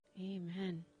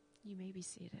You may be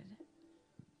seated.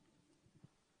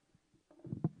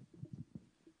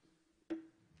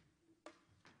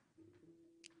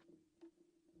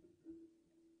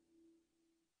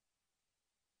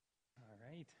 All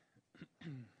right.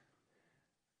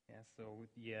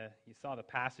 You saw the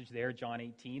passage there, John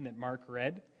 18, that Mark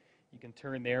read. You can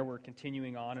turn there. We're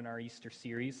continuing on in our Easter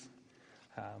series.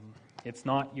 It's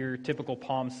not your typical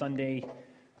Palm Sunday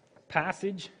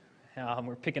passage.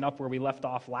 We're picking up where we left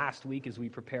off last week as we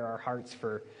prepare our hearts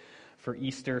for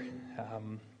Easter.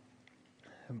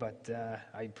 But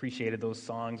I appreciated those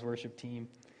songs, worship team.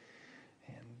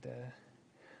 And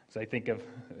so I think of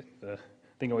the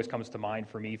thing always comes to mind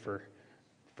for me for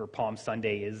Palm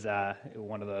Sunday is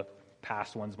one of the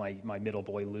past ones. My middle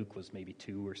boy Luke was maybe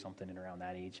 2 or something, and around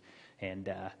that age, and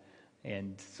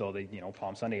so they,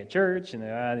 Palm Sunday at church, and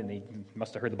they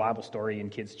must have heard the Bible story in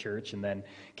kids' church, and then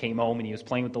came home and he was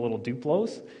playing with the little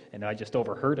Duplos, and I just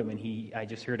overheard him, and I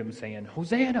just heard him saying,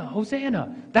 "Hosanna,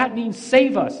 Hosanna! That means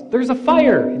save us! There's a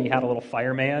fire!" And he had a little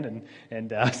fireman,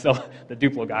 and so the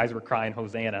Duplo guys were crying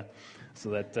Hosanna, so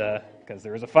that because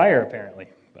there was a fire apparently,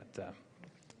 but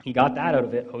he got that out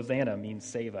of it. Hosanna means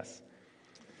save us.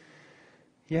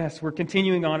 Yes, we're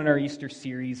continuing on in our Easter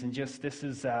series, and just this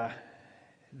is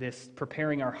this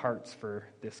preparing our hearts for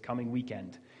this coming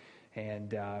weekend.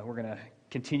 And we're going to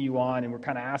continue on, and we're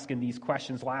kind of asking these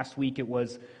questions. Last week it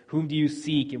was, whom do you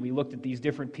seek? And we looked at these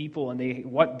different people and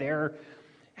what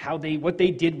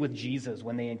they did with Jesus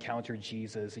when they encountered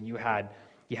Jesus. And you had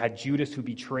Judas who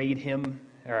betrayed him,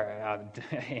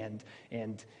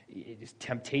 and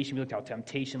temptation. We looked at how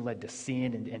temptation led to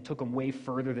sin and took him way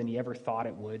further than he ever thought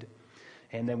it would.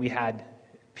 And then we had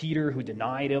Peter who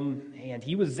denied him, and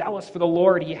he was zealous for the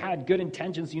Lord. He had good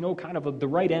intentions, kind of the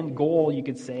right end goal, you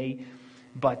could say,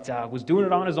 but was doing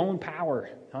it on his own power,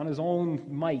 on his own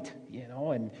might,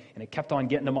 and it kept on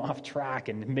getting him off track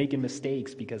and making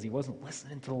mistakes because he wasn't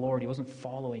listening to the Lord. He wasn't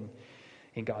following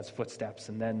in God's footsteps.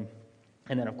 And then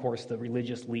of course the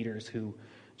religious leaders who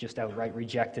just outright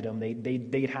rejected him.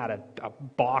 They had a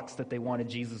box that they wanted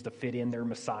Jesus to fit in, their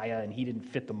Messiah, and he didn't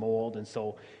fit the mold. And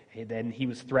so then he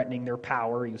was threatening their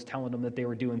power. He was telling them that they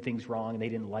were doing things wrong, and they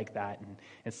didn't like that. And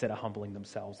instead of humbling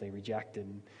themselves, they rejected.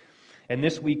 And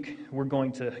this week we're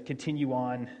going to continue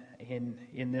on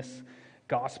in this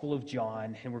Gospel of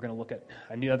John, and we're going to look at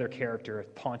another character,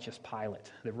 Pontius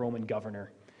Pilate, the Roman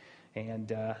governor.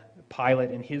 And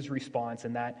Pilate and his response,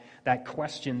 and that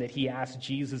question that he asked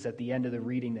Jesus at the end of the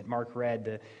reading that Mark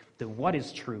read, the what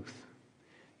is truth?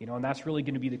 And that's really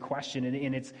going to be the question.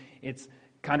 And it's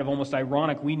kind of almost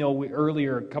ironic. We know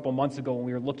earlier, a couple months ago, when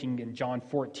we were looking in John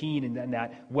 14, and then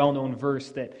that well-known verse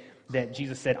that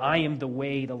Jesus said, "I am the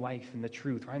way, the life, and the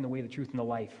truth." I am the way, the truth, and the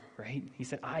life, right? He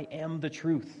said, "I am the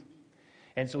truth."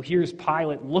 And so here's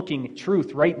Pilate looking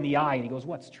truth right in the eye, and he goes,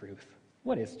 "What's truth?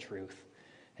 What is truth?"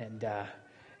 And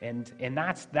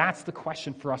that's the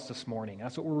question for us this morning.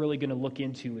 That's what we're really going to look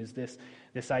into, is this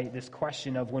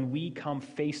question of when we come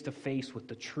face to face with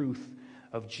the truth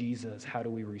of Jesus, how do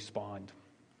we respond?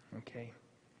 Okay,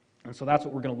 and so that's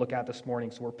what we're going to look at this morning.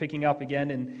 So we're picking up again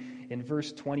in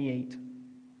verse 28.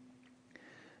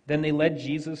 Then they led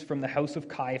Jesus from the house of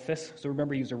Caiaphas. So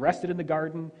remember, he was arrested in the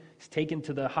garden. He's taken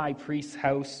to the high priest's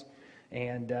house,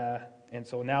 and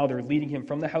so now they're leading him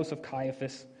from the house of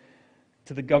Caiaphas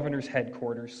to the governor's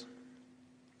headquarters.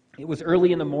 It was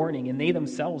early in the morning, and they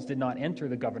themselves did not enter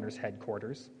the governor's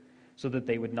headquarters, so that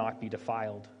they would not be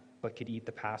defiled, but could eat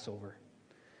the Passover.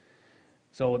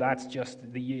 So that's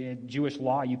just the Jewish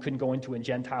law. You couldn't go into a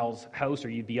Gentile's house, or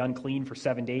you'd be unclean for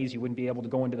 7 days. You wouldn't be able to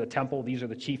go into the temple. These are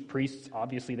the chief priests.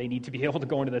 Obviously, they need to be able to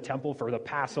go into the temple for the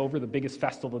Passover, the biggest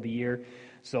festival of the year.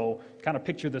 So kind of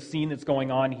picture the scene that's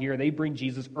going on here. They bring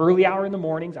Jesus early hour in the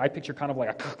mornings. I picture kind of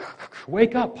like a,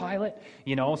 "Wake up, Pilate."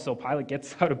 So Pilate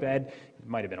gets out of bed. He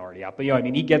might have been already up, but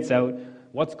he gets out.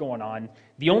 What's going on?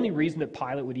 The only reason that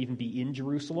Pilate would even be in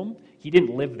Jerusalem, he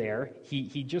didn't live there.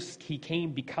 He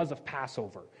came because of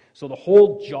Passover. So the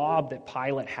whole job that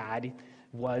Pilate had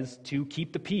was to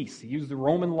keep the peace. He used the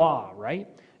Roman law, right?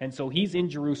 And so he's in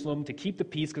Jerusalem to keep the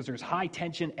peace because there's high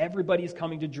tension. Everybody's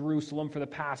coming to Jerusalem for the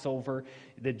Passover.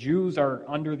 The Jews are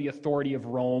under the authority of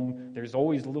Rome. There's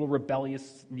always little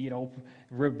rebellions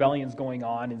going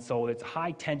on. And so it's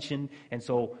high tension. And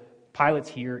so Pilate's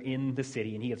here in the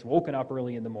city, and he gets woken up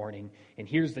early in the morning, and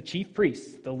here's the chief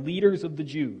priests, the leaders of the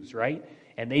Jews, right?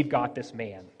 And they've got this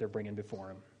man they're bringing before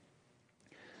him.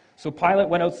 So Pilate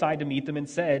went outside to meet them and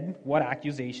said, "What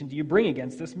accusation do you bring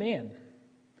against this man?"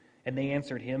 And they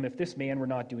answered him, "If this man were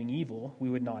not doing evil, we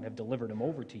would not have delivered him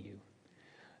over to you."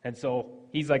 And so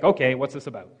he's like, "Okay, what's this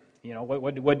about?" You know,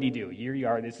 what did he do? Here you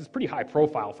are. This is pretty high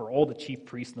profile for all the chief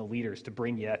priests and the leaders to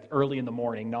bring you early in the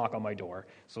morning, knock on my door.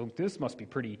 So this must be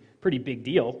pretty big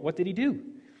deal. What did he do?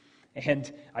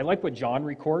 And I like what John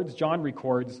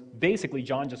records. Basically,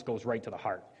 John just goes right to the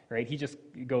heart, right? He just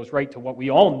goes right to what we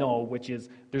all know, which is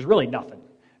there's really nothing,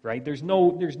 right? There's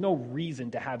no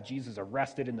reason to have Jesus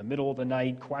arrested in the middle of the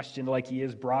night, questioned like he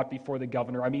is, brought before the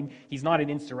governor. I mean, he's not an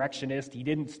insurrectionist. He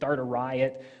didn't start a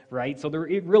riot, right? So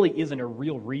it really isn't a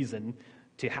real reason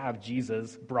to have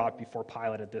Jesus brought before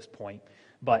Pilate at this point.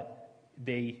 But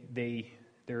they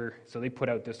put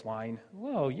out this line,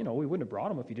 well, you know, we wouldn't have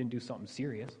brought him if he didn't do something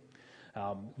serious.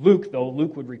 Luke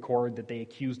would record that they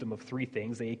accused him of three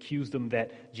things. They accused him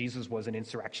that Jesus was an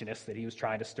insurrectionist, that he was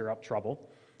trying to stir up trouble.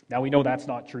 Now, we know that's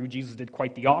not true. Jesus did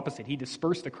quite the opposite. He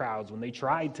dispersed the crowds when they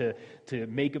tried to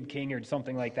make him king or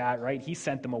something like that, right? He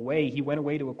sent them away. He went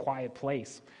away to a quiet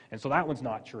place. And so that one's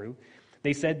not true.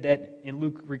 They said that, and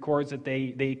Luke records that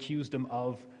they accused him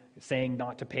of saying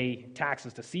not to pay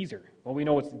taxes to Caesar. Well, we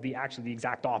know it's actually the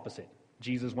exact opposite.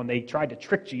 Jesus, when they tried to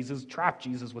trap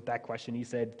Jesus with that question, he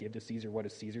said, give to Caesar what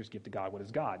is Caesar's, give to God what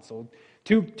is God's. So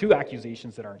two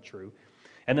accusations that aren't true.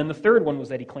 And then the third one was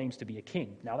that he claims to be a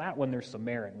king. Now that one, there's some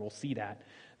merit, and we'll see that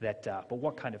but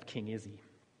what kind of king is he?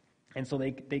 And so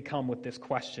they come with this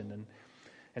question,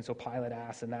 and so Pilate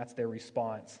asks, and that's their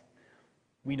response.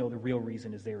 We know the real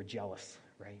reason is they were jealous,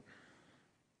 right?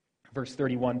 Verse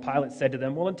 31, Pilate said to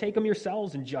them, well, then take him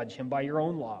yourselves and judge him by your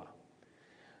own law.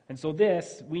 And so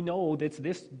we know that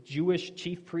this Jewish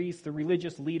chief priests, the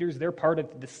religious leaders, they're part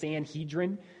of the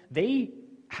Sanhedrin. They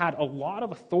had a lot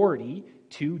of authority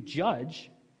to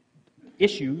judge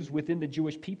issues within the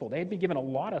Jewish people. They had been given a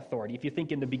lot of authority. If you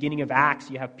think in the beginning of Acts,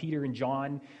 you have Peter and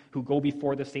John who go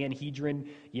before the Sanhedrin.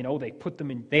 You know, they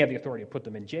have the authority to put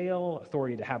them in jail,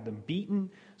 authority to have them beaten.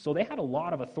 So they had a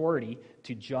lot of authority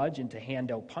to judge and to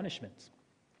hand out punishments.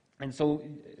 And so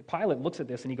Pilate looks at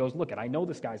this and he goes, look, I know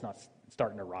this guy's not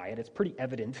starting a riot. It's pretty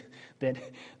evident that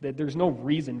there's no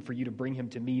reason for you to bring him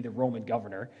to me, the Roman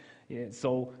governor.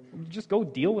 So just go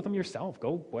deal with him yourself.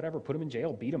 Go, whatever, put him in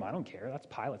jail, beat him. I don't care. That's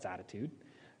Pilate's attitude,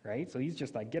 right? So he's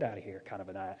just like, get out of here kind of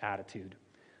an attitude.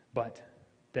 But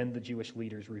then the Jewish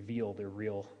leaders reveal the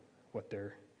real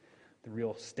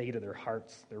state of their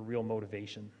hearts, their real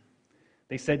motivation.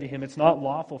 They said to him, it's not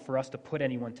lawful for us to put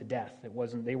anyone to death.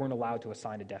 They weren't allowed to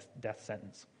assign a death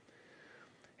sentence.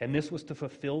 And this was to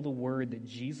fulfill the word that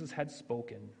Jesus had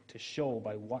spoken to show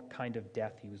by what kind of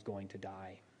death he was going to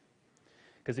die.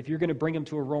 Because if you're going to bring him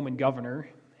to a Roman governor,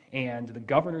 and the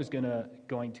governor's going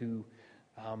to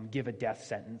give a death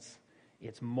sentence,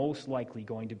 it's most likely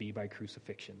going to be by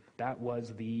crucifixion. That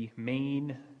was the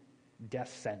main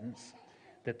death sentence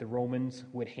that the Romans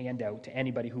would hand out to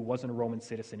anybody who wasn't a Roman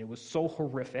citizen. It was so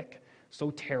horrific, so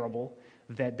terrible,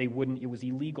 that it was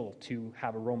illegal to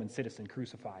have a Roman citizen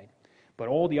crucified. But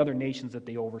all the other nations that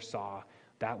they oversaw,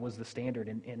 that was the standard.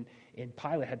 And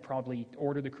Pilate had probably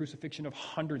ordered the crucifixion of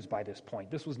hundreds by this point.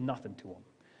 This was nothing to him,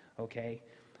 okay?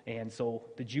 And so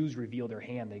the Jews reveal their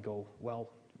hand. They go,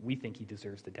 well, we think he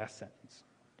deserves the death sentence.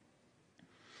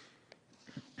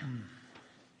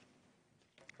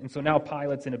 And so now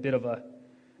Pilate's in a bit of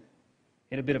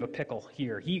a pickle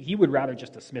here. He would rather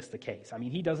just dismiss the case. I mean,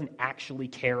 he doesn't actually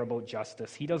care about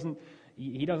justice. He doesn't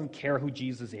care who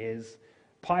Jesus is.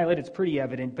 Pilate, it's pretty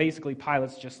evident. Basically,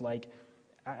 Pilate's just like,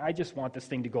 I just want this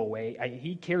thing to go away.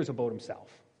 He cares about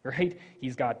himself, right?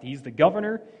 He's the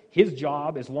governor. His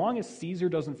job, as long as Caesar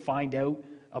doesn't find out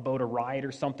about a riot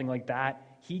or something like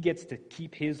that, he gets to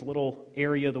keep his little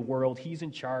area of the world. He's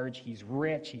in charge. He's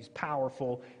rich. He's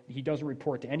powerful. He doesn't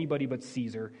report to anybody but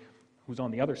Caesar, who's on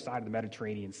the other side of the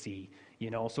Mediterranean Sea. You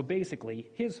know, so basically,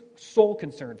 his sole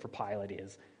concern for Pilate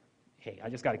is, hey, I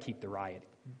just got to keep the riot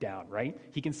down, right?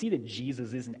 He can see that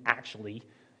Jesus isn't actually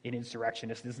an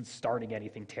insurrectionist, isn't starting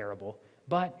anything terrible,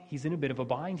 but he's in a bit of a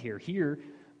bind here. Here,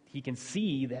 he can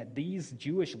see that these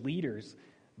Jewish leaders,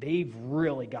 they've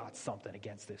really got something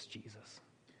against this Jesus.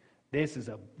 This is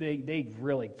they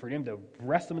really, for him to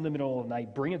arrest him in the middle of the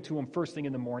night, bring it to him first thing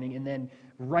in the morning, and then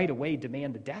right away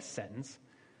demand the death sentence.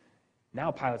 Now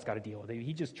Pilate's got to deal with it.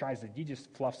 He just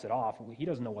fluffs it off. He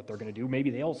doesn't know what they're going to do. Maybe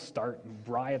they'll start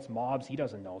riots, mobs. He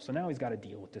doesn't know. So now he's got to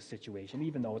deal with this situation,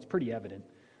 even though it's pretty evident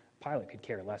Pilate could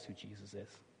care less who Jesus is.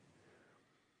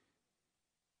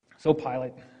 So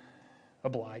Pilate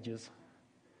obliges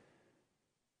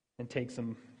and takes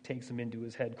him into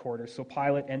his headquarters. So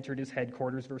Pilate entered his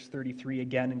headquarters, verse 33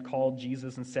 again, and called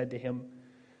Jesus and said to him,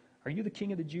 "Are you the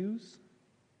king of the Jews?"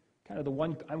 Kind of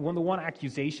the one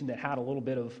accusation that had a little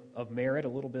bit of merit, a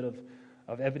little bit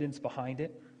of evidence behind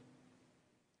it.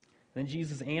 Then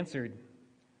Jesus answered,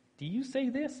 "Do you say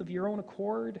this of your own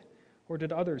accord, or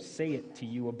did others say it to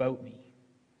you about me?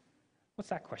 What's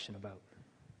that question about?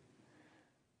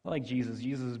 Like Jesus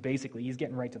is basically, he's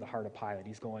getting right to the heart of Pilate.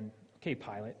 He's going, okay,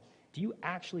 Pilate, do you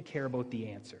actually care about the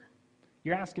answer?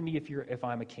 You're asking me if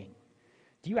I'm a king.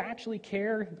 Do you actually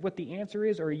care what the answer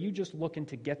is, or are you just looking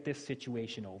to get this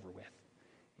situation over with?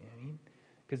 You know what I mean?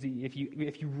 Because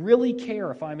if you really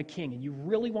care if I'm a king, and you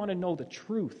really want to know the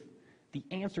truth, the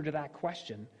answer to that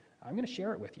question, I'm going to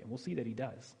share it with you, and we'll see that he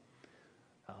does.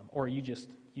 Or you just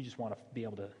want to be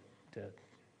able to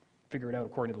figure it out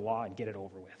according to the law and get it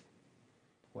over with.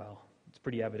 Well, it's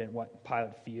pretty evident what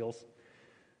Pilate feels.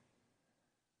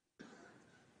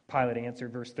 Pilate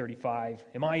answered, verse 35,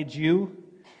 "Am I a Jew?"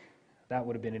 That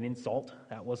would have been an insult.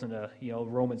 That wasn't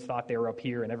Romans thought they were up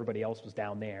here and everybody else was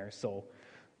down there. So,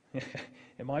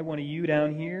 am I one of you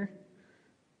down here?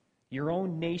 Your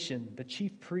own nation, the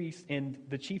chief priests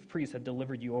have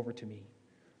delivered you over to me.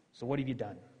 So what have you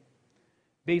done?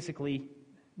 Basically,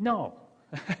 no.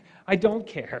 I don't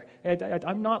care.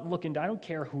 I'm not looking, I don't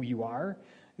care who you are,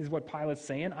 is what Pilate's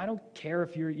saying. I don't care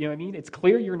if you're, you know what I mean? It's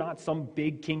clear you're not some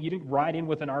big king. You didn't ride in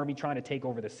with an army trying to take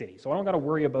over the city. So I don't got to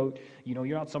worry about, you're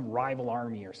not some rival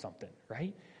army or something,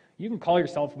 right? You can call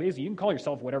yourself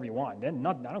whatever you want. Then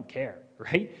I don't care,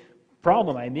 right?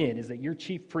 Problem I'm in is that your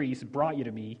chief priest brought you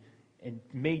to me and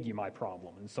made you my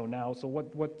problem. And so now,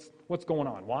 what's going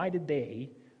on? Why did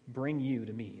they bring you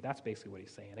to me? That's basically what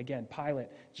he's saying. Again, Pilate,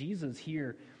 Jesus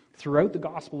here, throughout the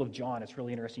Gospel of John, it's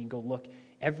really interesting. You go look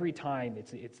every time.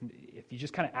 It's if you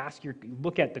just kind of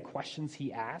look at the questions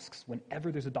he asks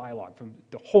whenever there's a dialogue from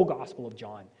the whole Gospel of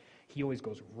John, he always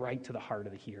goes right to the heart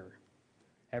of the hearer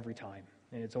every time.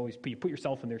 And it's always, you put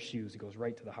yourself in their shoes. He goes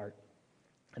right to the heart.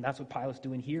 And that's what Pilate's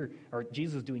doing here, or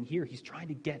Jesus is doing here. He's trying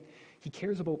to he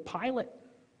cares about Pilate.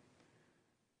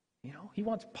 He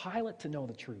wants Pilate to know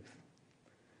the truth.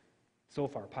 So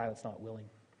far, Pilate's not willing.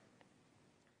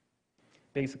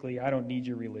 Basically, I don't need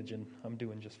your religion. I'm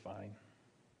doing just fine.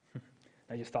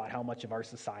 I just thought how much of our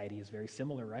society is very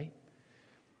similar, right?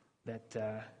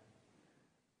 That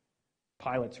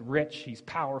Pilate's rich, he's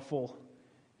powerful,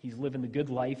 he's living the good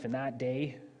life in that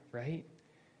day, right?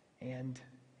 And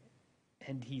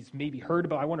he's maybe heard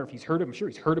about, I wonder if he's heard of, I'm sure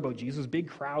he's heard about Jesus. Big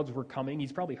crowds were coming.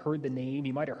 He's probably heard the name.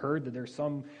 He might have heard that there's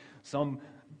some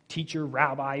teacher,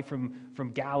 rabbi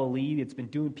from Galilee that's been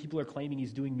doing, people are claiming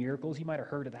he's doing miracles. He might have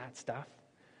heard of that stuff,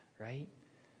 right?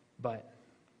 But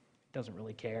doesn't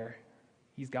really care.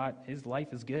 His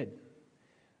life is good.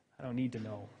 I don't need to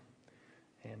know.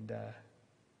 And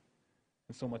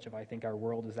so much of, I think, our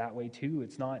world is that way too.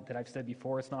 It's not that, I've said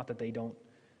before, it's not that they don't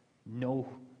know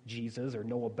Jesus or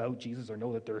know about Jesus or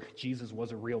know that Jesus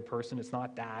was a real person. It's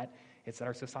not that. It's that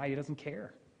our society doesn't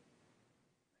care,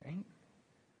 right?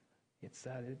 It's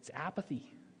apathy.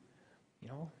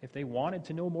 If they wanted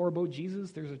to know more about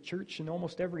Jesus, there's a church in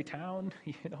almost every town.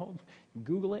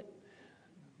 Google it,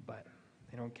 but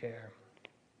they don't care.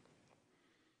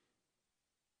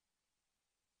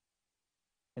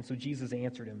 And so Jesus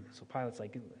answered him. So Pilate's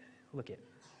like, look it.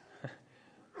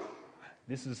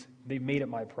 They've made it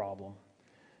my problem.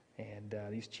 And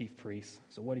these chief priests,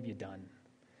 so what have you done?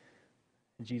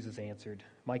 And Jesus answered,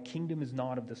 my kingdom is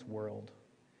not of this world.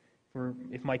 For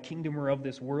if my kingdom were of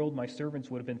this world, my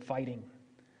servants would have been fighting,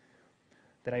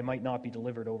 that I might not be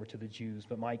delivered over to the Jews,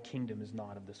 but my kingdom is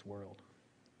not of this world.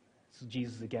 So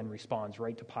Jesus again responds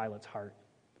right to Pilate's heart.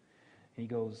 And he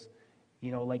goes,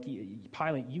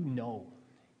 Pilate, you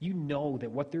know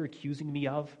that what they're accusing me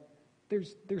of,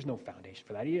 there's no foundation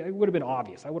for that. It would have been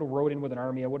obvious. I would have rode in with an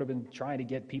army. I would have been trying to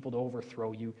get people to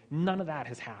overthrow you. None of that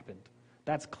has happened.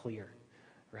 That's clear,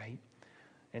 right?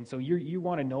 And so you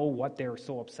want to know what they're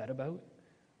so upset about,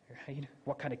 right?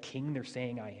 What kind of king they're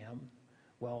saying I am?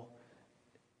 Well,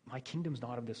 my kingdom's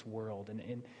not of this world.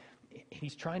 And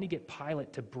he's trying to get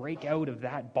Pilate to break out of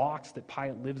that box that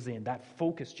Pilate lives in, that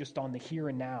focus just on the here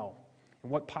and now.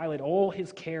 And what Pilate, all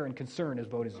his care and concern is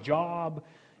about his job,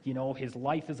 his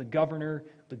life as a governor,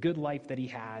 the good life that he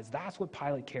has. That's what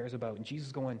Pilate cares about. And Jesus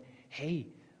is going, hey,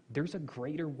 there's a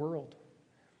greater world.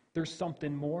 There's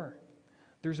something more.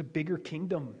 There's a bigger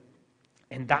kingdom.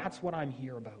 And that's what I'm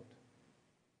here about.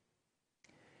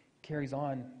 Carries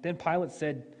on. Then Pilate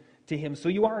said to him, so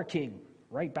you are a king.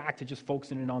 Right back to just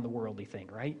focusing in on the worldly thing,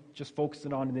 right? Just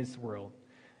focusing on this world.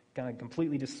 Kind of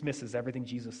completely dismisses everything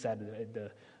Jesus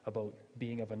said about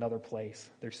being of another place.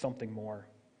 There's something more.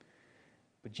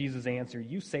 But Jesus answered,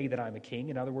 you say that I'm a king.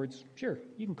 In other words, sure,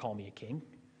 you can call me a king.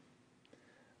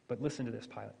 But listen to this,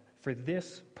 Pilate. For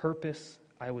this purpose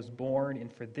I was born,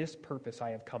 and for this purpose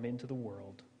I have come into the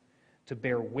world, to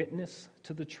bear witness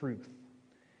to the truth.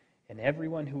 And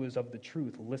everyone who is of the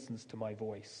truth listens to my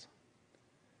voice.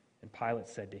 And Pilate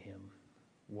said to him,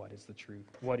 what is the truth?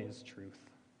 What is truth?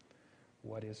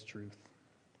 What is truth?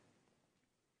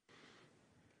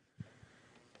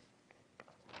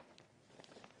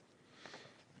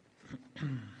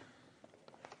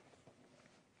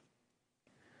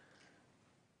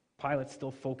 Pilate's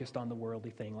still focused on the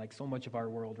worldly thing, like so much of our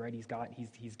world, right?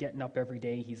 He's getting up every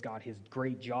day. He's got his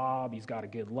great job. He's got a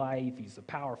good life. He's a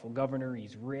powerful governor.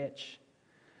 He's rich.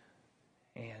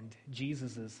 And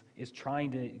Jesus is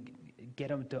trying to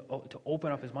get him to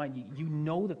open up his mind. You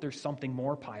know that there's something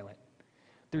more, Pilate.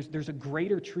 There's a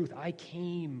greater truth. I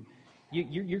came.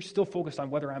 You're still focused on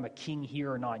whether I'm a king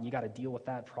here or not, and you got to deal with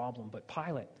that problem. But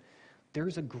Pilate,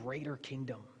 there's a greater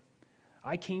kingdom.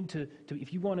 I came to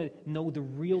if you want to know the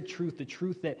real truth, the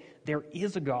truth that there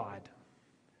is a God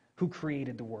who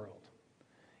created the world.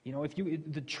 You know,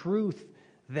 the truth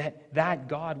that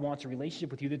God wants a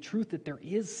relationship with you, the truth that there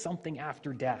is something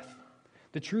after death,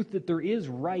 the truth that there is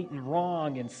right and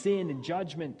wrong and sin and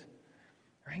judgment,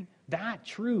 right? That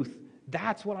truth,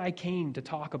 that's what I came to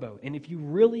talk about. And if you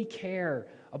really care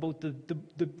about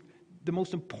the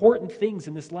most important things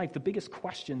in this life, the biggest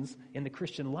questions in the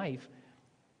Christian life,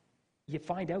 you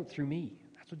find out through me.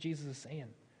 That's what Jesus is saying.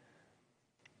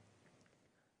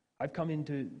 I've come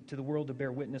into the world to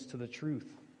bear witness to the truth.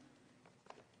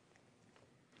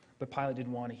 But Pilate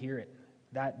didn't want to hear it.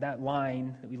 That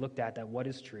line that we looked at, that what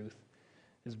is truth,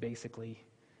 is basically,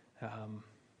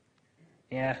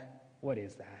 what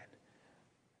is that?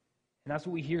 And that's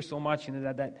what we hear so much,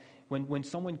 that when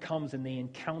someone comes and they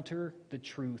encounter the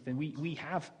truth, and we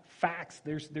have facts,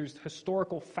 there's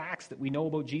historical facts that we know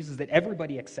about Jesus that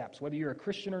everybody accepts, whether you're a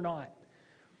Christian or not.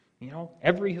 You know,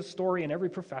 every historian, every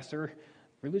professor,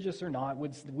 religious or not,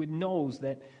 knows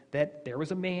that there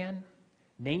was a man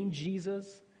named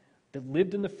Jesus that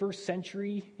lived in the first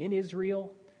century in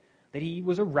Israel, that he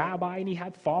was a rabbi and he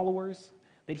had followers,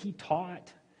 that he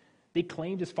taught.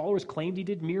 His followers claimed he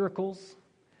did miracles,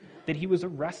 that he was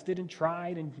arrested and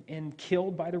tried and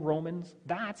killed by the Romans.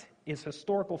 That is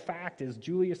historical fact, is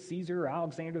Julius Caesar or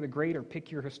Alexander the Great, or pick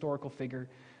your historical figure.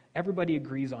 Everybody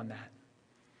agrees on that.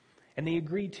 And they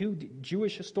agree too,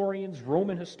 Jewish historians,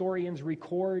 Roman historians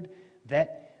record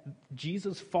that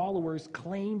Jesus' followers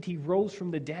claimed he rose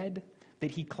from the dead,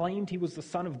 that he claimed he was the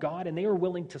Son of God, and they were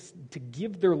willing to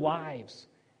give their lives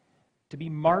to be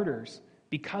martyrs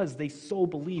because they so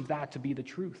believe that to be the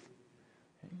truth.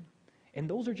 And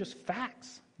those are just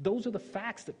facts. Those are the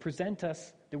facts that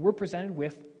we're presented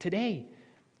with today.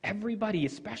 Everybody,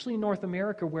 especially in North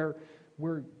America, where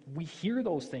we hear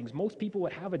those things, most people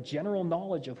would have a general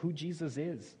knowledge of who Jesus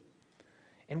is.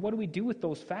 And what do we do with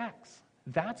those facts?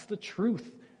 That's the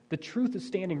truth. The truth is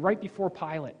standing right before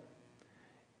Pilate.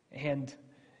 And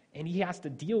he has to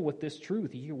deal with this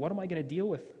truth. What am I going to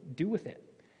do with it?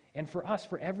 And for us,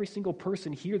 for every single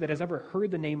person here that has ever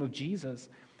heard the name of Jesus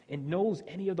and knows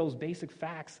any of those basic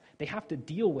facts, they have to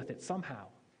deal with it somehow.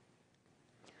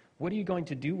 What are you going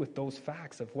to do with those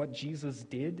facts of what Jesus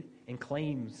did and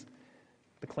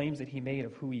the claims that he made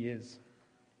of who he is?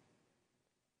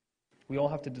 We all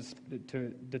have to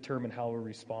determine how we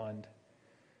respond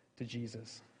to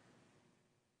Jesus.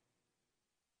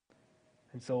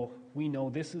 And so we know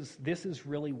this is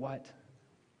really what,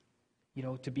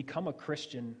 to become a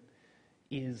Christian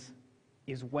is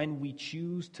when we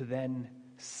choose to then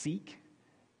seek.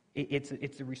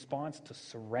 It's a response to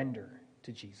surrender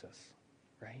to Jesus,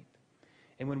 right?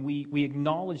 And when we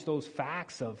acknowledge those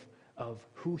facts of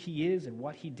who he is and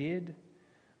what he did,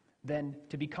 then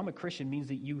to become a Christian means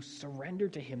that you surrender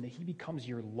to him, that he becomes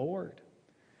your Lord.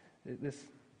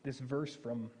 This verse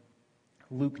from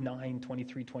Luke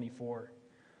 9:23-24.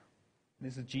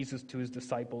 This is Jesus to his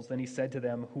disciples. Then he said to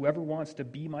them, "Whoever wants to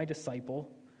be my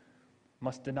disciple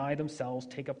must deny themselves,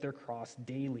 take up their cross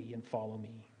daily, and follow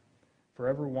me. For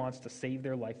whoever wants to save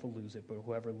their life will lose it, but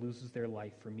whoever loses their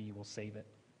life for me will save it."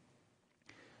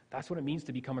 That's what it means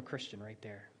to become a Christian right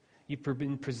there. You've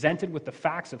been presented with the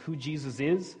facts of who Jesus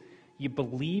is. You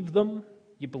believe them.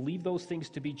 You believe those things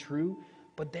to be true.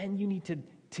 But then you need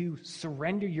to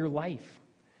surrender your life.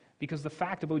 Because the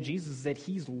fact about Jesus is that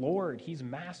he's Lord. He's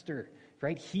Master.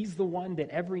 Right? He's the one that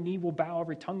every knee will bow,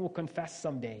 every tongue will confess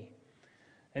someday.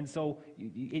 And so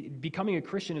becoming a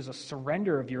Christian is a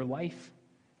surrender of your life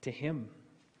to him.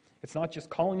 It's not just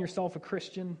calling yourself a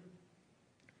Christian,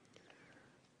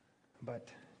 but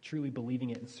truly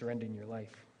believing it and surrendering your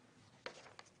life.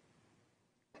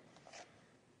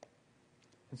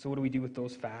 And so what do we do with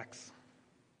those facts?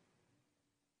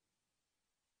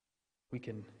 We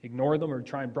can ignore them or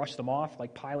try and brush them off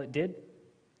like Pilate did.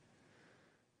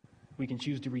 We can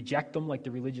choose to reject them like the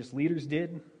religious leaders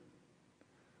did.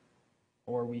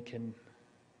 Or we can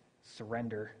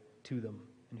surrender to them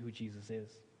and who Jesus is.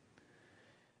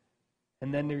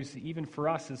 And then there's, even for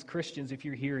us as Christians, if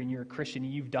you're here and you're a Christian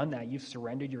and you've done that, you've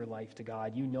surrendered your life to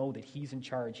God, you know that He's in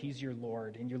charge, He's your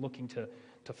Lord, and you're looking to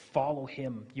follow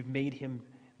Him. You've made Him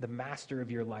the master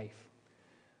of your life.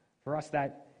 For us,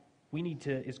 that we need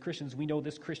to, as Christians, we know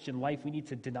this Christian life, we need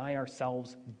to deny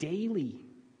ourselves daily.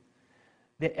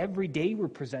 That every day we're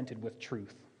presented with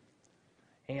truth.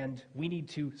 And we need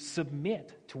to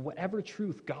submit to whatever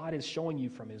truth God is showing you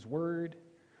from His Word.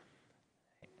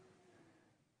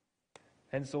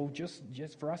 And so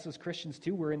just for us as Christians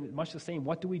too, we're in much the same.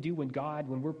 What do we do when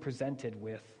we're presented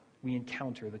with, we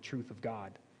encounter the truth of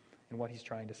God and what He's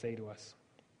trying to say to us?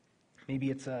 Maybe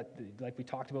it's like we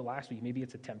talked about last week, maybe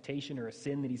it's a temptation or a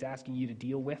sin that He's asking you to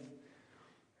deal with,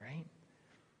 right?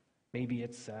 Maybe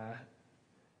it's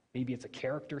a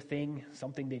character thing,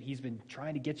 something that He's been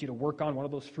trying to get you to work on, one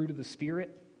of those fruit of the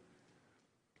Spirit.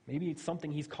 Maybe it's something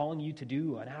He's calling you to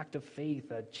do, an act of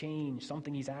faith, a change,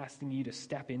 something He's asking you to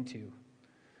step into.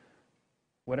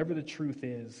 Whatever the truth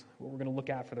is, what we're going to look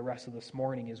at for the rest of this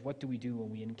morning is, what do we do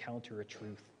when we encounter a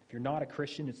truth? If you're not a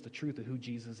Christian, it's the truth of who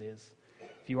Jesus is.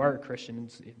 If you are a Christian,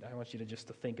 I want you to just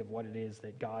to think of what it is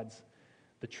that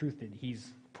the truth that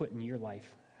He's put in your life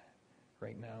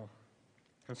right now.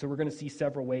 And so we're going to see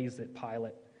several ways that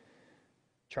Pilate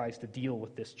tries to deal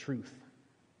with this truth.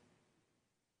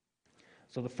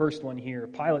 So the first one here,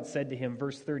 Pilate said to him,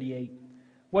 verse 38,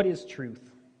 "What is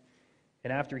truth?"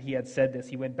 And after he had said this,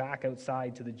 he went back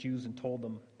outside to the Jews and told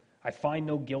them, "I find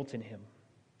no guilt in him.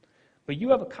 But you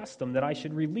have a custom that I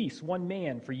should release one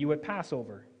man for you at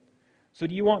Passover. So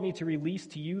do you want me to release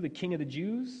to you the King of the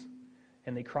Jews?"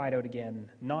 And they cried out again,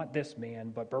 "Not this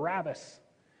man, but Barabbas."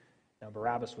 Now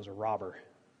Barabbas was a robber.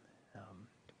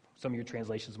 Some of your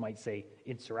translations might say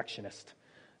insurrectionist.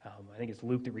 I think it's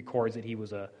Luke that records that he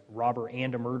was a robber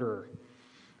and a murderer.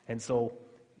 And so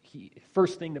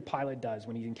first thing that Pilate does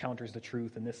when he encounters the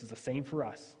truth, and this is the same for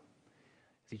us,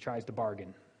 is he tries to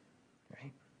bargain.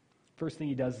 Right? First thing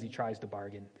he does is he tries to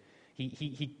bargain.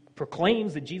 He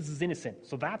proclaims that Jesus is innocent.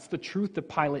 So that's the truth that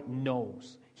Pilate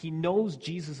knows. He knows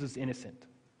Jesus is innocent.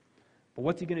 But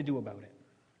what's he going to do about it?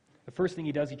 The first thing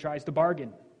he does, he tries to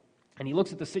bargain. And he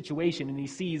looks at the situation and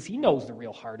he knows the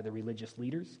real heart of the religious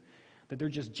leaders, that they're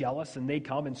just jealous and they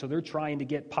come, and so they're trying to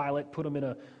get Pilate, put him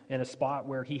in a spot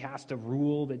where he has to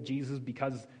rule that Jesus,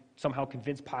 because somehow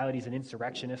convince Pilate he's an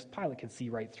insurrectionist. Pilate can see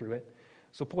right through it.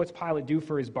 So what's Pilate do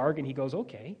for his bargain? He goes,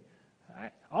 okay,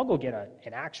 I'll go get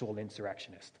an actual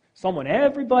insurrectionist. Someone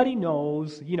everybody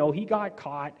knows, he got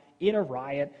caught in a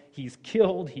riot, he's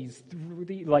killed,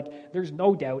 there's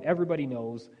no doubt, everybody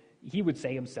knows. He would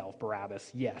say himself,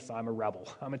 Barabbas, yes, I'm a rebel,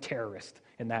 I'm a terrorist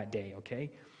in that day, okay?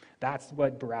 That's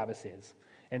what Barabbas is.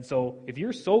 And so if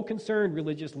you're so concerned,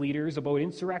 religious leaders, about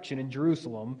insurrection in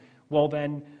Jerusalem, well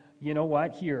then, you know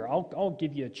what? Here, I'll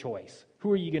give you a choice.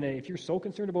 Who are you going to, if you're so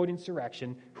concerned about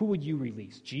insurrection, who would you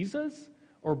release? Jesus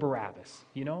or Barabbas?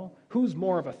 Who's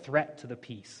more of a threat to the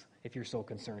peace if you're so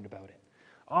concerned about it?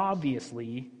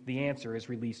 Obviously, the answer is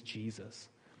release Jesus.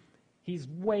 He's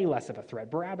way less of a threat.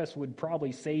 Barabbas would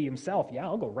probably say himself, yeah,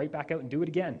 I'll go right back out and do it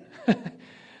again.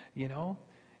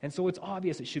 And so it's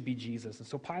obvious it should be Jesus. And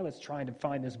so Pilate's trying to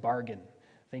find this bargain,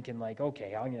 thinking like,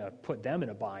 okay, I'm going to put them in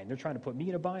a bind. They're trying to put me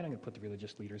in a bind. I'm going to put the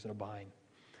religious leaders in a bind.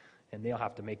 And they'll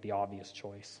have to make the obvious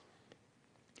choice.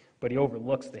 But he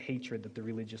overlooks the hatred that the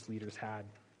religious leaders had.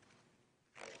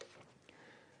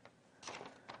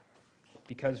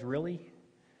 Because really,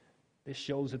 this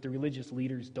shows that the religious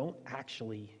leaders don't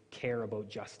actually care about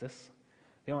justice.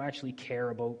 They don't actually care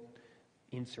about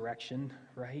insurrection,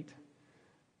 right?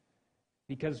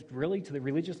 Because really, to the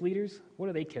religious leaders, what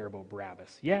do they care about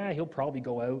Barabbas? Yeah, he'll probably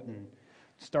go out and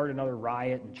start another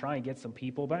riot and try and get some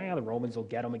people, but the Romans will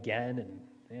get him again,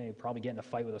 and he'll probably get in a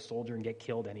fight with a soldier and get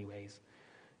killed anyways.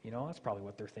 That's probably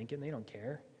what they're thinking. They don't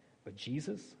care. But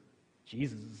Jesus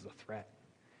is a threat.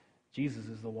 Jesus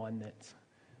is the one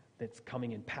that's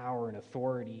coming in power and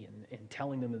authority and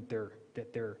telling them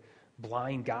that they're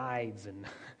blind guides, and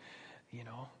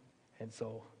and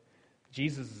so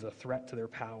Jesus is a threat to their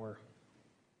power.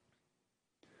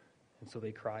 And so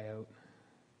they cry out,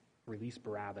 release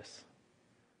Barabbas.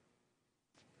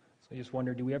 So I just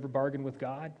wonder, do we ever bargain with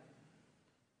God?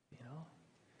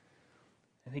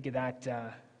 I think of that,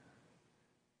 if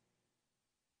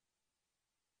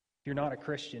you're not a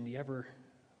Christian,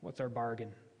 what's our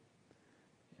bargain?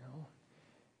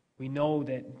 We know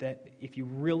that if you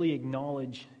really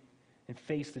acknowledge and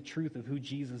face the truth of who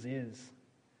Jesus is,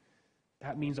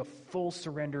 that means a full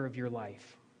surrender of your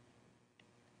life.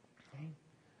 Okay?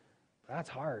 That's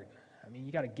hard.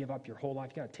 You got to give up your whole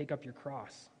life. You got to take up your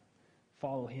cross,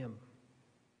 follow Him.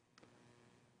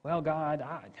 well, God,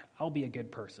 I'll be a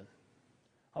good person.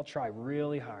 I'll try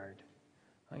really hard.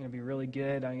 I'm going to be really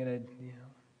good. I'm going to, you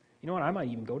know what? I might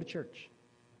even go to church.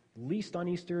 At least on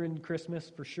Easter and Christmas,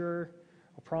 for sure.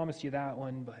 I'll promise you that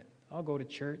one, but I'll go to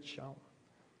church. I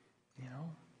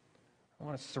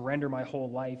want to surrender my whole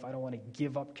life. I don't want to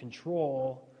give up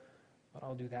control, but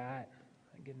I'll do that.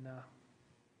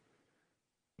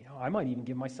 I might even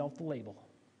give myself the label.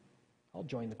 I'll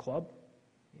join the club,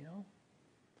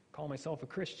 call myself a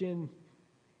Christian,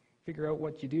 figure out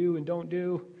what you do and don't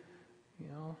do,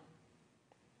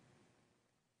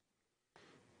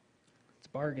 It's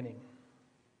bargaining.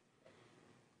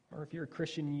 Or if you're a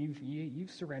Christian,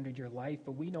 you've surrendered your life,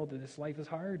 but we know that this life is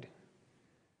hard.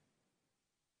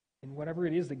 And whatever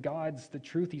it is that the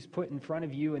truth He's put in front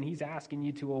of you and He's asking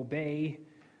you to obey,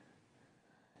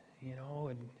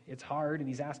 and it's hard, and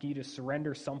He's asking you to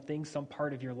surrender something, some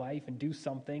part of your life, and do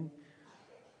something.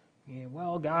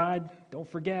 Well, God, don't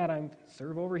forget, I'm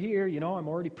serve over here. I'm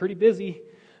already pretty busy.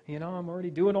 I'm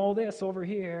already doing all this over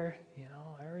here.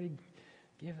 I already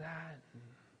give that. And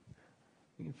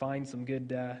we can find some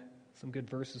good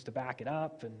verses to back it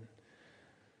up,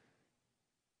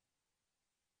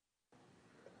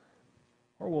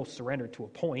 or we'll surrender to a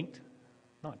point,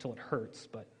 not till it hurts,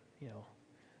 but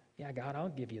yeah, God, I'll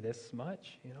give you this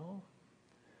much.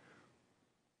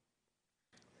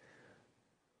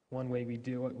 One way we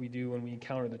do what we do when we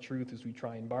encounter the truth is we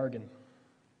try and bargain.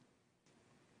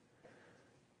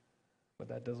 But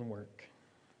that doesn't work.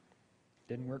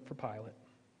 Didn't work for Pilate.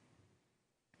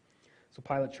 So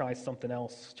Pilate tries something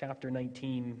else. Chapter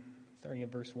 19, starting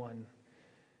at verse 1.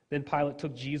 Then Pilate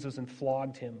took Jesus and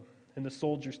flogged him, and the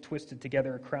soldiers twisted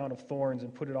together a crown of thorns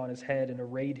and put it on his head and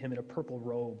arrayed him in a purple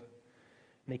robe.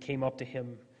 And they came up to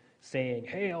him, saying,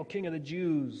 "Hail, King of the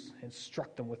Jews!" and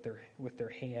struck them with their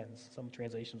hands. Some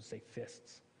translations say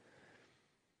fists.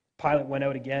 Pilate went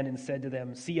out again and said to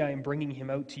them, "See, I am bringing him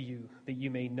out to you, that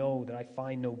you may know that I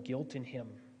find no guilt in him."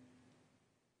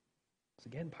 So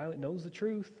again, Pilate knows the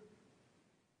truth.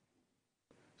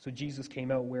 So Jesus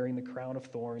came out wearing the crown of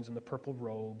thorns and the purple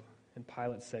robe, and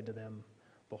Pilate said to them,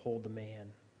 "Behold the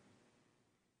man."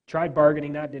 Tried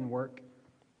bargaining, that didn't work.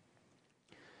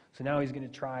 So now he's going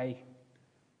to try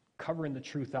covering the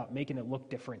truth up, making it look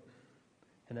different,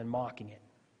 and then mocking it.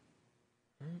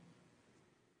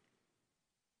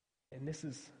 And this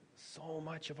is so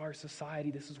much of our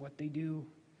society. This is what they do.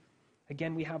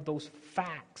 Again, we have those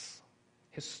facts,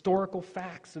 historical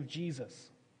facts of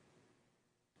Jesus.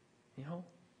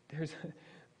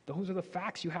 Those are the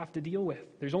facts you have to deal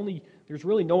with. There's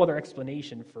really no other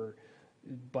explanation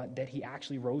but that He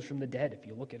actually rose from the dead, if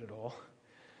you look at it all.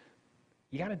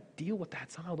 You got to deal with that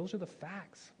somehow. Those are the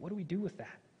facts. What do we do with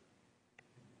that?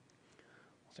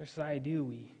 What's our society do?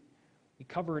 We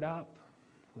cover it up.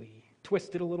 We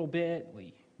twist it a little bit.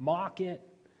 We mock it.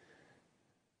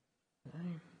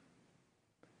 Right?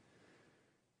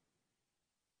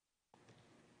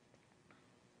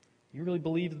 You really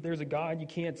believe that there's a God you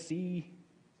can't see?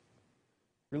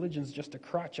 Religion's just a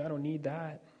crutch. I don't need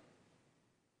that.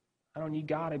 I don't need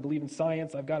God. I believe in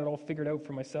science. I've got it all figured out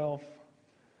for myself.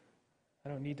 I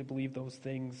don't need to believe those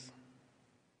things.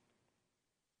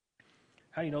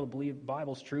 How do you know the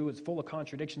Bible's true? It's full of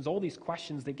contradictions. All these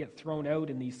questions that get thrown out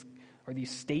in these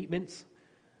statements.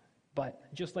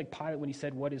 But just like Pilate when he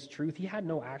said, "What is truth?" he had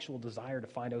no actual desire to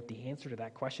find out the answer to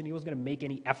that question. He wasn't going to make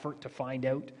any effort to find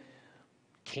out,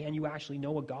 can you actually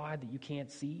know a God that you can't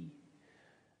see?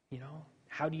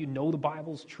 How do you know the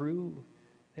Bible's true?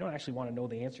 They don't actually want to know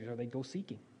the answers, or they go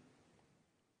seeking.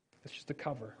 It's just a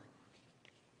cover.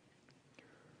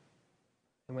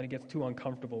 And when it gets too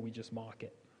uncomfortable, we just mock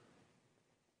it.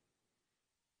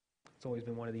 It's always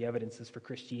been one of the evidences for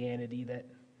Christianity that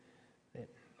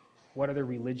what other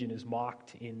religion is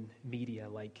mocked in media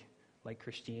like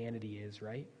Christianity is,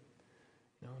 right?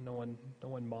 No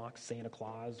one mocks Santa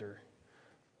Claus or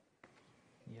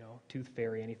Tooth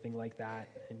Fairy, anything like that.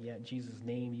 And yet Jesus'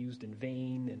 name used in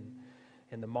vain,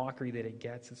 and the mockery that it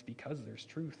gets is because there's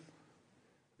truth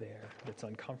there that's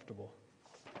uncomfortable.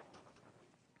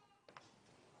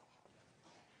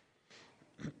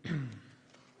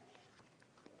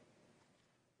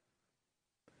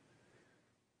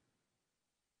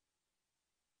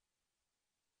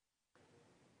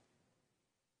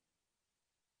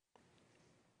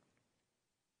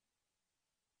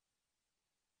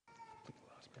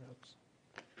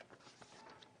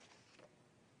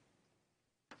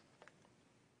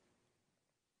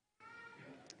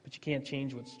 But you can't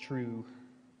change what's true.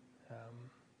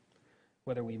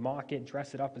 Whether we mock it,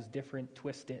 dress it up as different,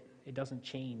 twist it, it doesn't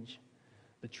change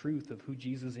the truth of who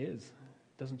Jesus is.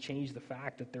 It doesn't change the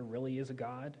fact that there really is a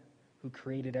God who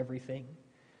created everything.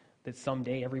 that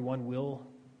someday everyone will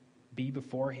be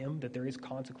before him, that there is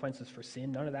consequences for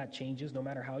sin. None of that changes, no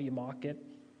matter how you mock it.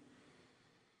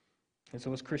 And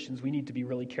so as Christians, we need to be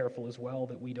really careful as well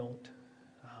that we don't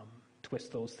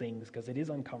twist those things, because it is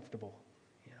uncomfortable,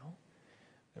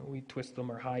 And we twist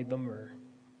them or hide them or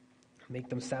make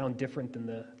them sound different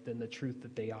than the truth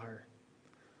that they are.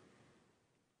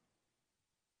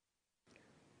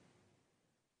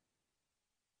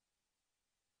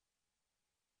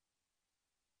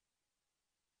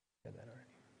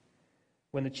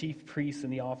 When the chief priests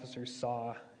and the officers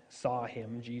saw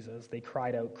him, Jesus, they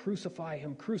cried out, "Crucify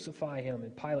him, crucify him."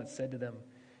 And Pilate said to them,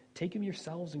 "Take him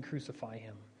yourselves and crucify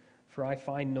him, for I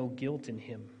find no guilt in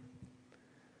him."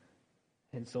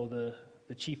 And so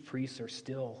the chief priests are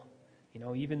still,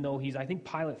 even though I think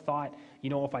Pilate thought,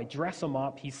 if I dress him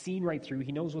up, he's seen right through,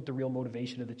 he knows what the real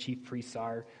motivation of the chief priests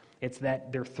are. It's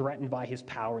that they're threatened by his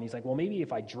power. And he's like, well, maybe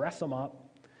if I dress him up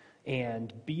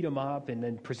and beat him up and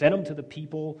then present him to the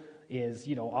people is,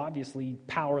 obviously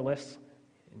powerless,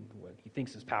 and what he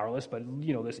thinks is powerless, but,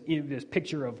 this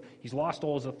picture of he's lost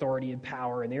all his authority and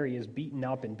power, and there he is beaten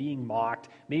up and being mocked.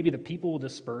 Maybe the people will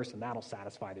disperse, and that'll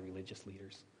satisfy the religious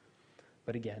leaders.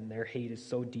 But again, their hate is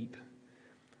so deep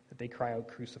that they cry out,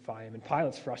 "Crucify him." And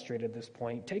Pilate's frustrated at this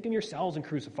point. "Take him yourselves and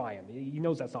crucify him." He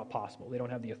knows that's not possible. They don't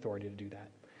have the authority to do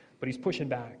that. But he's pushing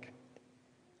back.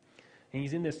 And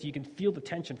he's in this, you can feel the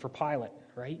tension for Pilate,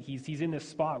 right? He's in this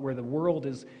spot where the world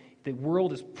is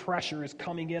pressure is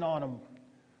coming in on him.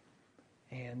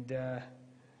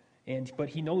 But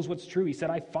he knows what's true. He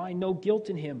said, "I find no guilt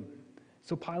in him."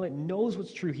 So Pilate knows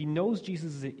what's true. He knows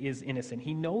Jesus is innocent.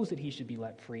 He knows that he should be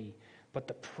let free. But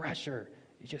the pressure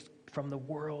is just from the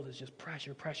world is just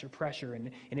pressure, pressure, pressure. And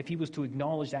if he was to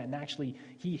acknowledge that and actually,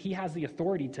 he has the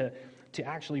authority to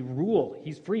actually rule.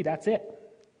 He's free. That's it.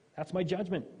 That's my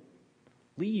judgment.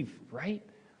 Leave, right?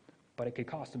 But it could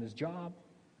cost him his job,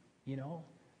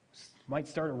 Might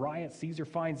start a riot. Caesar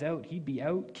finds out. He'd be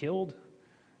out, killed.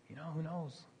 Who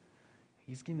knows?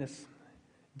 He's in this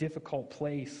difficult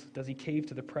place. Does he cave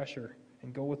to the pressure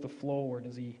and go with the flow, or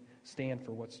does he stand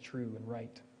for what's true and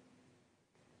right?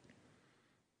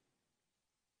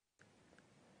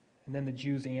 And then the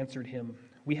Jews answered him,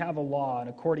 "We have a law, and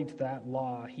according to that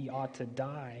law, he ought to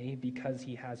die because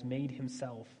he has made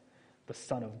himself the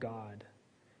Son of God."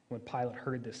 When Pilate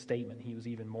heard this statement, he was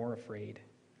even more afraid.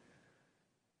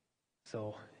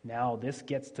 So now this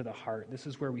gets to the heart. This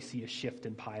is where we see a shift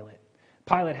in Pilate.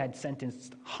 Pilate had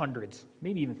sentenced hundreds,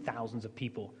 maybe even thousands of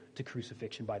people to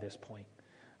crucifixion by this point,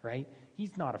 right?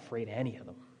 He's not afraid of any of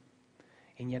them.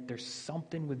 And yet there's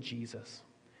something with Jesus.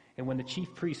 And when the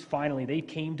chief priests finally, they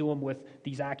came to him with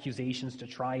these accusations to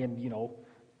try and,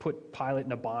 put Pilate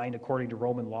in a bind according to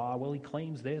Roman law. Well, he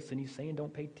claims this, and he's saying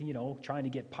don't pay, trying to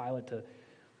get Pilate to.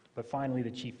 But finally,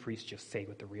 the chief priests just say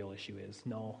what the real issue is.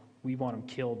 No, we want him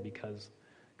killed because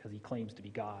he claims to be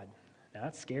God. Now,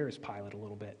 that scares Pilate a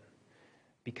little bit,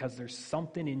 because there's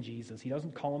something in Jesus. He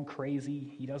doesn't call him crazy.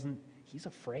 He's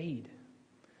afraid,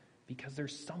 because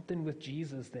there's something with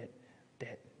Jesus that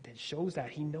shows that.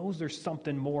 He knows there's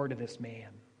something more to this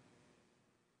man.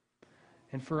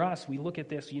 And for us, we look at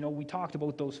this, we talked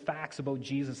about those facts about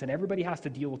Jesus, and everybody has to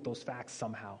deal with those facts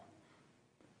somehow.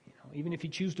 Even if you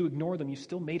choose to ignore them, you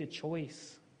still made a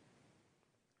choice.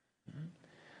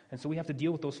 And so we have to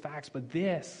deal with those facts. But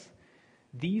this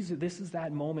is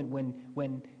that moment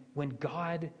when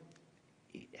God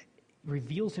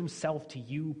reveals himself to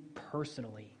you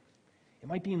personally. It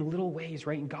might be in little ways,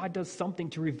 right? And God does something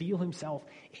to reveal himself,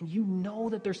 and you know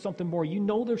that there's something more. You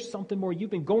know there's something more. You've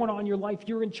been going on your life.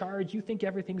 You're in charge. You think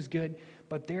everything's good,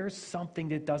 but there's something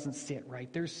that doesn't sit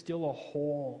right. There's still a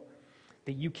hole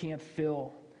that you can't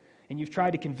fill. And you've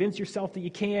tried to convince yourself that you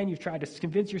can. You've tried to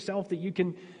convince yourself that you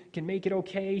can make it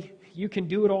okay. You can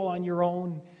do it all on your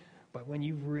own. But when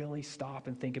you really stop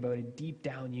and think about it, deep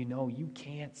down you know you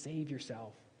can't save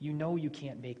yourself. You know you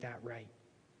can't make that right.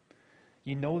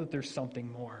 You know that there's something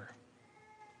more.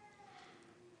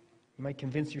 You might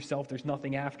convince yourself there's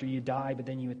nothing after you die, but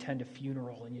then you attend a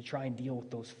funeral and you try and deal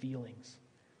with those feelings.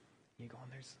 You go,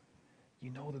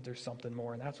 you know that there's something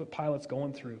more. And that's what Pilate's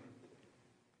going through.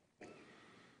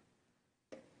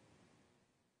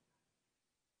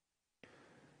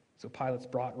 So Pilate's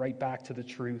brought right back to the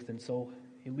truth, and so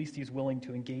at least he's willing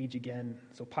to engage again.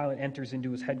 So Pilate enters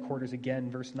into his headquarters again,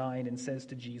 verse 9, and says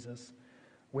to Jesus,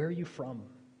 "Where are you from?"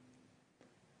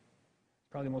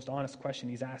 Probably the most honest question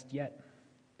he's asked yet.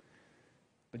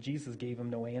 But Jesus gave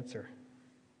him no answer.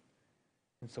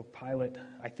 And so Pilate,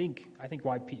 I think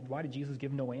why did Jesus give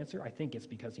him no answer? I think it's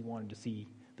because he wanted to see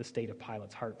the state of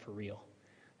Pilate's heart for real.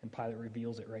 And Pilate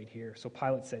reveals it right here. So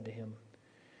Pilate said to him,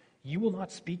 "You will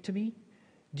not speak to me?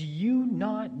 Do you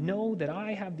not know that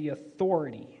I have the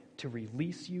authority to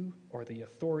release you or the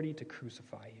authority to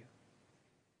crucify you?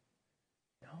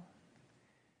 No.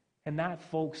 And that,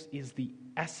 folks, is the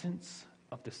essence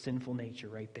of the sinful nature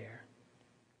right there.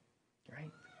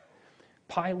 Right?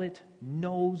 Pilate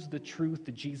knows the truth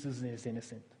that Jesus is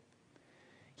innocent.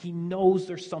 He knows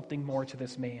there's something more to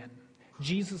this man.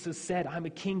 Jesus has said, I'm a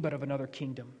king, but of another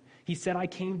kingdom. He said, I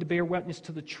came to bear witness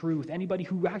to the truth. Anybody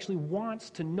who actually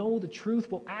wants to know the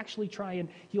truth will actually try and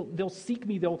they'll seek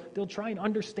me. They'll try and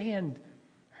understand.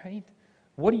 Right?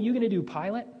 What are you going to do,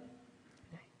 Pilate?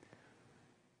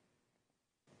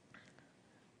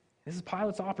 This is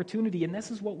Pilate's opportunity, and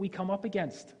this is what we come up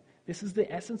against. This is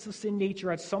the essence of sin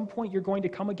nature. At some point, you're going to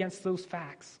come against those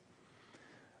facts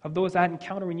of those that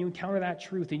encounter. When you encounter that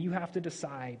truth, and you have to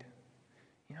decide,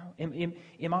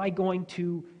 am I going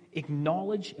to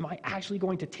acknowledge, am I actually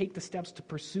going to take the steps to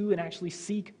pursue and actually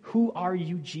seek, who are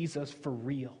you, Jesus, for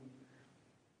real?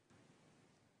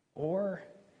 Or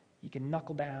you can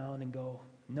knuckle down and go,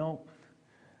 no,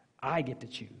 I get to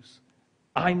choose.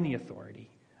 I'm the authority.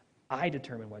 I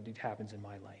determine what happens in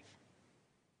my life.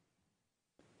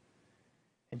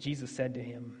 And Jesus said to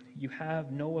him, you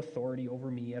have no authority over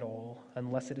me at all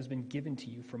unless it has been given to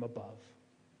you from above.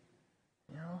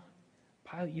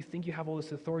 Pilate, you think you have all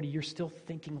this authority. You're still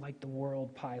thinking like the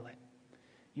world, Pilate.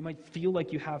 You might feel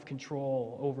like you have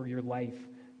control over your life,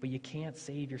 but you can't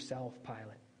save yourself,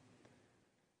 Pilate.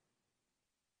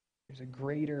 There's a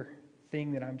greater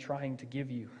thing that I'm trying to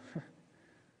give you.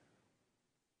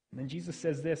 And then Jesus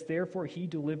says this, therefore he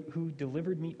who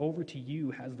delivered me over to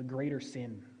you has the greater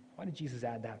sin. Why did Jesus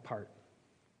add that part?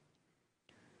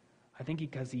 I think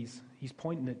because he's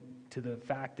pointing to the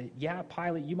fact that, yeah,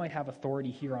 Pilate, you might have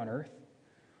authority here on earth,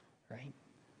 right?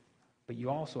 But you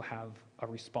also have a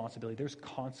responsibility. There's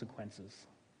consequences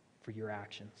for your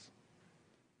actions.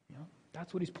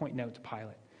 That's what he's pointing out to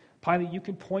Pilate. Pilate, you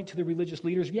can point to the religious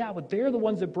leaders. Yeah, but they're the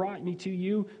ones that brought me to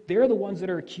you. They're the ones that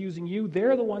are accusing you.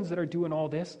 They're the ones that are doing all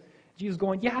this. Jesus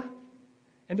going, yeah,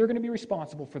 and they're going to be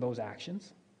responsible for those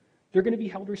actions. They're going to be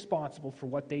held responsible for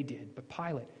what they did. But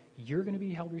Pilate, you're going to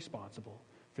be held responsible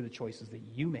for the choices that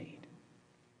you made.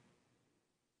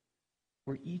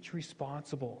 We're each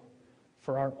responsible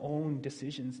for our own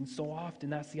decisions. And so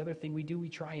often that's the other thing we do. We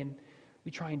try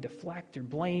and deflect or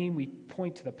blame. We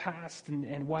point to the past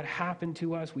and what happened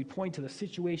to us. We point to the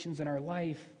situations in our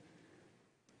life.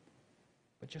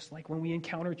 But just like when we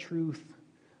encounter truth,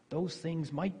 those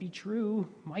things might be true,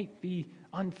 might be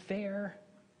unfair.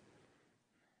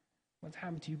 What's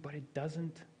happened to you, but it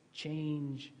doesn't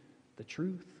change the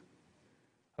truth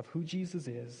of who Jesus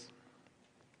is.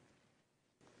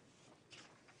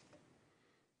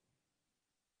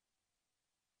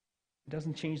 It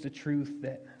doesn't change the truth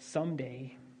that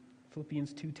someday,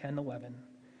 Philippians 2:10-11,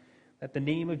 that the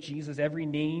name of Jesus, every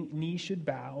knee should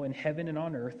bow in heaven and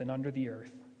on earth and under the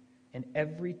earth, and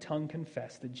every tongue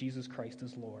confess that Jesus Christ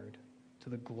is Lord, to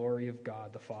the glory of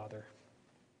God the Father.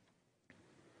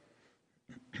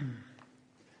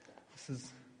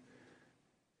 This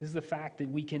is the fact that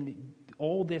we can,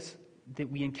 all this that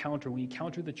we encounter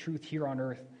the truth here on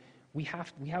earth, we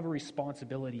have a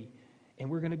responsibility,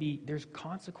 and there's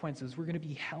consequences. We're going to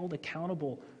be held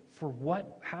accountable for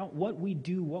what we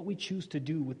do, what we choose to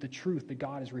do with the truth that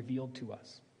God has revealed to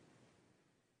us.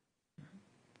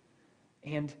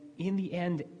 And in the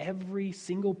end, every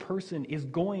single person is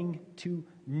going to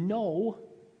know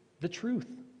the truth,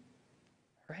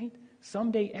 right?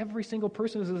 Someday, every single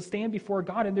person is going to stand before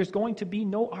God, and there's going to be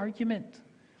no argument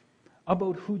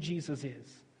about who Jesus is.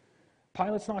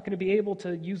 Pilate's not going to be able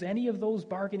to use any of those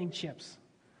bargaining chips.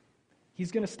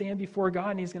 He's going to stand before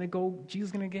God, and he's going to go, Jesus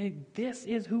is going to go, this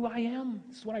is who I am.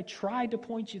 This is what I tried to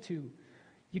point you to.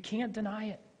 You can't deny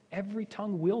it. Every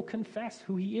tongue will confess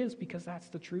who he is, because that's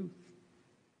the truth.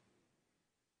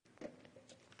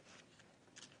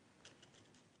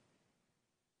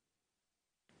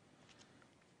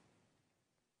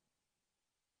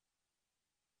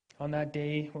 On that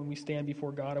day, when we stand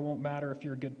before God, it won't matter if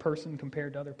you're a good person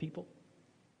compared to other people.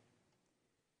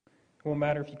 It won't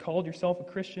matter if you called yourself a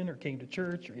Christian or came to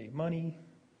church or gave money.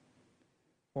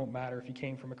 It won't matter if you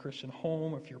came from a Christian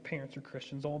home or if your parents are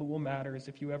Christians. All that will matter is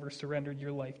if you ever surrendered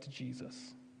your life to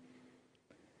Jesus.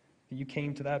 You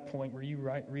came to that point where you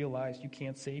realized you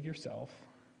can't save yourself,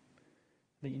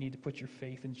 that you need to put your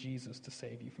faith in Jesus to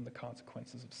save you from the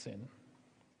consequences of sin.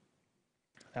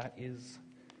 That is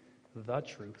the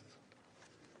truth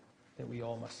that we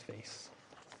all must face.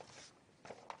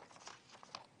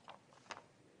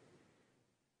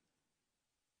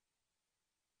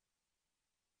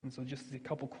 And so just a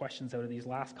couple questions out of these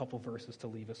last couple verses to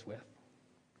leave us with.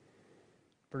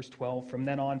 Verse 12, from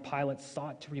then on, Pilate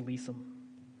sought to release him.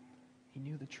 He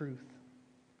knew the truth.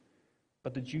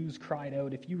 But the Jews cried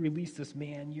out, if you release this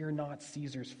man, you're not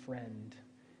Caesar's friend.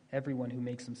 Everyone who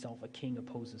makes himself a king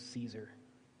opposes Caesar.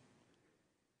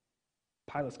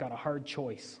 Pilate's got a hard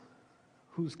choice.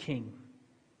 Who's king?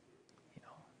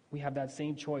 We have that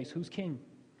same choice. Who's king?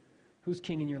 Who's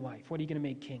king in your life? What are you going to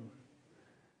make king?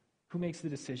 Who makes the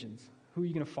decisions? Who are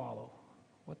you going to follow?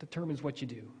 What determines what you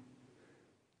do?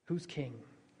 Who's king?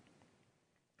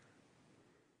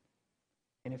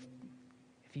 And if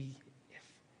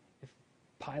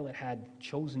Pilate had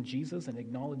chosen Jesus and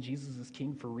acknowledged Jesus as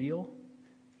king for real,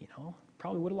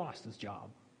 probably would have lost his job.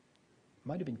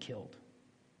 Might have been killed.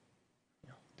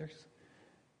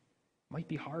 Might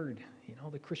be hard.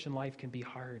 The Christian life can be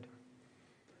hard.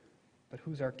 But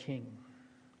who's our king?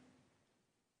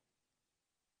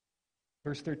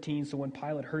 Verse 13, so when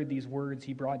Pilate heard these words,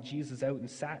 he brought Jesus out and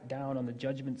sat down on the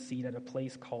judgment seat at a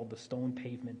place called the Stone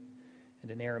Pavement,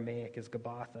 and in Aramaic is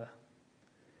Gabbatha.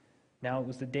 Now it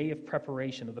was the day of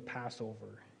preparation of the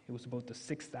Passover. It was about the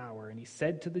 6th hour, and he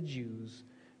said to the Jews,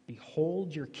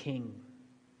 behold your king.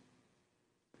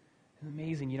 It's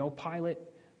amazing,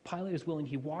 Pilate is willing.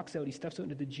 He walks out, he steps out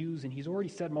into the Jews, and he's already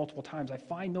said multiple times, I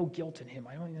find no guilt in him.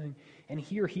 And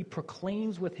here he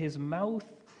proclaims with his mouth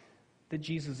that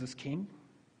Jesus is king.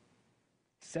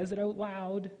 He says it out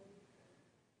loud,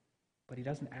 but he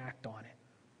doesn't act on it.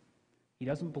 He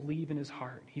doesn't believe in his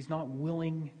heart. He's not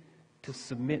willing to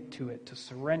submit to it, to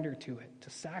surrender to it,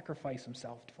 to sacrifice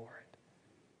himself for it.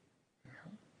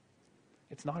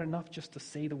 It's not enough just to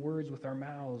say the words with our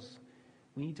mouths.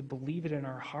 We need to believe it in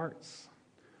our hearts.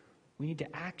 We need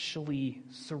to actually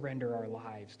surrender our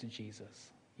lives to Jesus.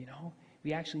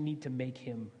 We actually need to make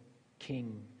him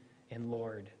King and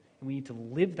Lord. And we need to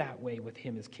live that way with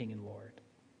him as King and Lord.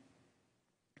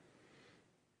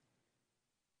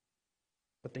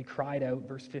 But they cried out,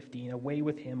 verse 15, away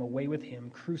with him,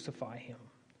 crucify him.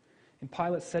 And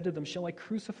Pilate said to them, shall I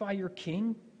crucify your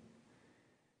king?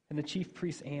 And the chief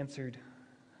priests answered,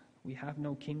 we have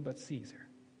no king but Caesar.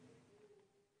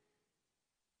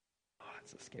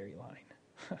 That's a scary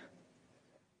line.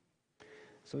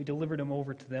 So he delivered him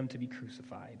over to them to be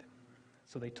crucified.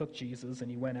 So they took Jesus,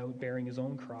 and he went out bearing his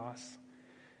own cross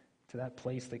to that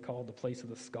place they called the place of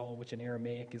the skull, which in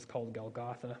Aramaic is called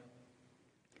Golgotha.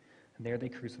 And there they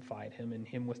crucified him, and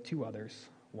him with 2 others,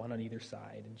 one on either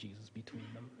side, and Jesus between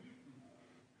them.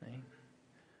 Right?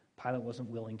 Pilate wasn't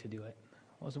willing to do it.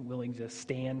 Wasn't willing to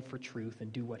stand for truth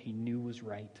and do what he knew was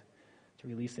right, to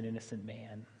release an innocent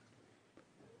man.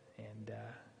 And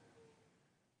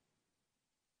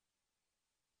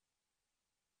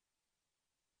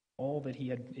all that he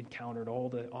had encountered, all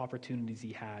the opportunities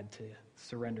he had to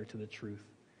surrender to the truth.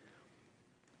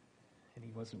 And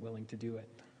he wasn't willing to do it.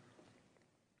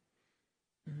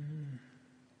 And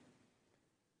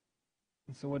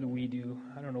so what do?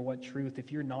 I don't know what truth.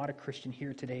 If you're not a Christian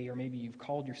here today, or maybe you've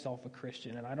called yourself a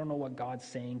Christian, and I don't know what God's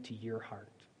saying to your heart.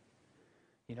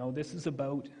 This is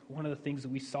about, one of the things that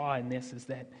we saw in this is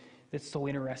that's so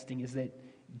interesting, is that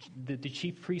the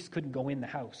chief priests couldn't go in the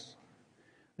house.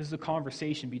 This is a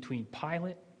conversation between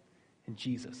Pilate and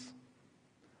Jesus.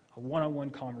 A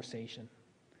one-on-one conversation.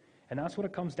 And that's what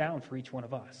it comes down for each one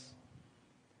of us.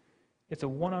 It's a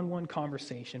one-on-one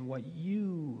conversation, what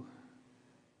you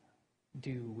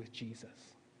do with Jesus.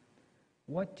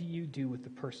 What do you do with the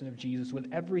person of Jesus, with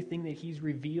everything that he's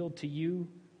revealed to you,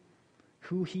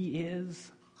 who he is?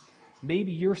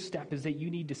 Maybe your step is that you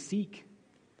need to seek.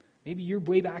 Maybe you're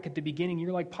way back at the beginning,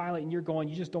 you're like Pilate and you're going,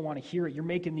 you just don't want to hear it. You're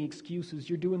making the excuses.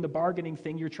 You're doing the bargaining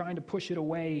thing. You're trying to push it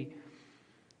away.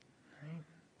 Right?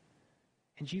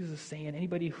 And Jesus is saying,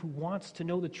 anybody who wants to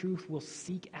know the truth will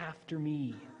seek after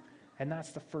me. And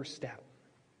that's the first step.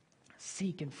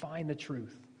 Seek and find the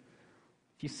truth.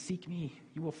 If you seek me,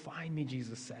 you will find me,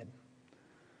 Jesus said.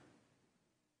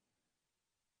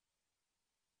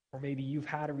 Or maybe you've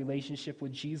had a relationship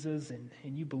with Jesus and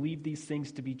you believe these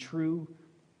things to be true,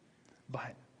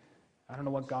 but I don't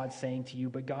know what God's saying to you,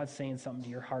 but God's saying something to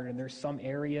your heart, and there's some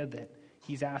area that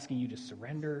he's asking you to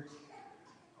surrender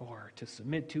or to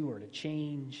submit to or to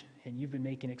change, and you've been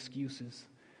making excuses.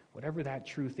 Whatever that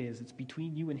truth is, it's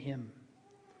between you and him.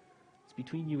 It's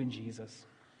between you and Jesus.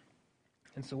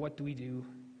 And so what do we do?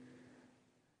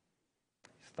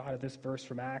 Just thought of this verse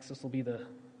from Acts. This will be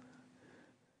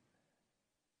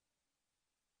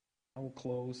I will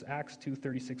close. Acts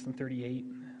 2:36 and 38.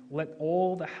 Let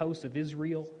all the house of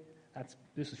Israel,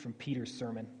 this is from Peter's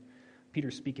sermon.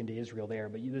 Peter's speaking to Israel there,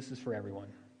 but this is for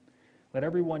everyone. Let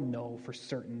everyone know for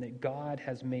certain that God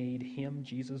has made him,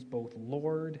 Jesus, both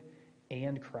Lord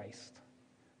and Christ,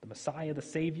 the Messiah, the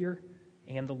Savior,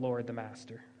 and the Lord, the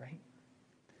Master, right?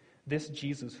 This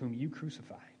Jesus whom you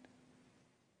crucified.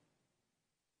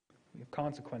 We have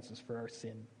consequences for our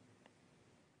sin.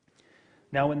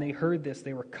 Now when they heard this,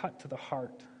 they were cut to the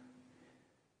heart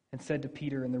and said to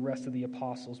Peter and the rest of the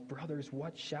apostles, "Brothers,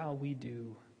 what shall we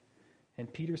do?"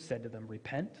 And Peter said to them,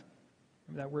 "Repent."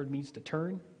 Remember that word means to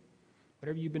turn.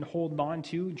 Whatever you've been holding on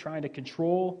to and trying to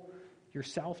control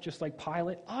yourself, just like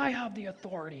Pilate, I have the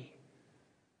authority.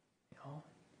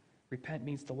 Repent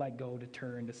means to let go, to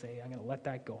turn, to say, I'm going to let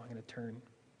that go, I'm going to turn.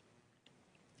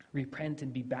 Repent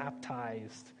and be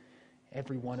baptized,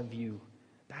 every one of you.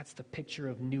 That's the picture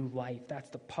of new life. That's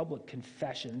the public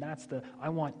confession. I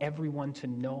want everyone to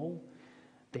know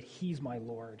that He's my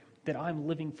Lord, that I'm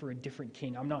living for a different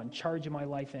King. I'm not in charge of my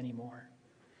life anymore.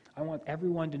 I want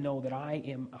everyone to know that I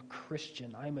am a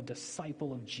Christian. I'm a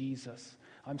disciple of Jesus.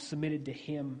 I'm submitted to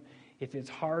Him. If it's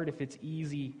hard, if it's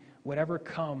easy, whatever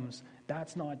comes,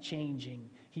 that's not changing.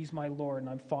 He's my Lord, and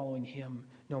I'm following Him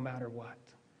no matter what.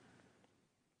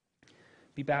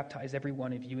 Be baptized, every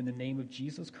one of you, in the name of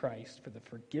Jesus Christ for the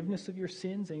forgiveness of your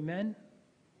sins. Amen?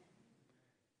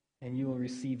 And you will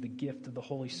receive the gift of the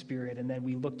Holy Spirit. And then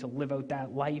we look to live out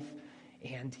that life,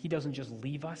 and He doesn't just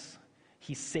leave us.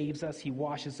 He saves us. He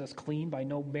washes us clean by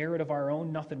no merit of our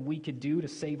own, nothing we could do to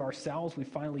save ourselves. We've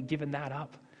finally given that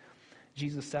up.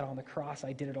 Jesus said on the cross,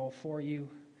 I did it all for you.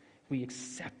 We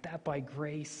accept that by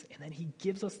grace, and then He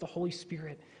gives us the Holy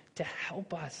Spirit to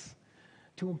help us,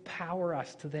 to empower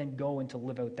us to then go and to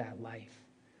live out that life.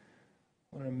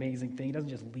 What an amazing thing. He doesn't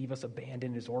just leave us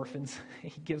abandoned as orphans.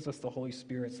 He gives us the Holy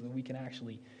Spirit so that we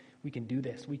can do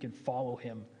this. We can follow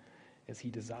Him as He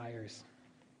desires.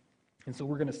 And so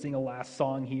we're going to sing a last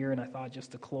song here, and I thought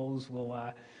just to close,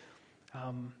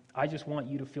 I just want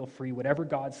you to feel free. Whatever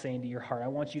God's saying to your heart, I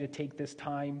want you to take this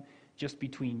time just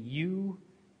between you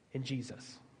and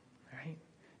Jesus. Right?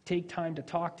 Take time to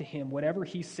talk to Him, whatever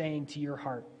He's saying to your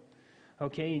heart.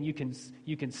 Okay, and you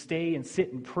can stay and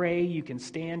sit and pray. You can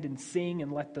stand and sing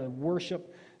and let the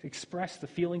worship express the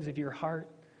feelings of your heart.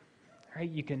 Right?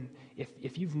 You can,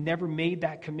 if you've never made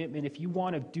that commitment, if you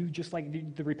want to do just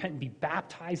like the repent and be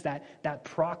baptized, that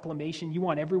proclamation, you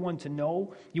want everyone to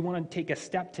know, you want to take a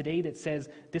step today that says,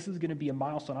 this is going to be a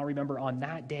milestone. I remember on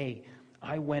that day,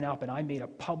 I went up and I made a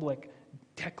public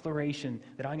declaration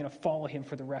that I'm going to follow Him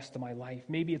for the rest of my life.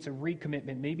 Maybe it's a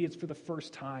recommitment. Maybe it's for the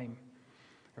first time.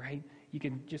 Right? You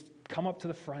can just come up to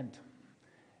the front.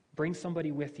 Bring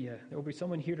somebody with you. There will be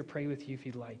someone here to pray with you if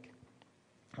you'd like.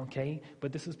 Okay?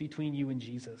 But this is between you and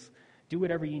Jesus. Do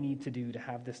whatever you need to do to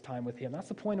have this time with Him. That's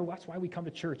the point of that's why we come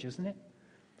to church, isn't it?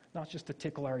 Not just to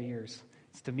tickle our ears.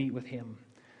 It's to meet with Him.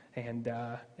 And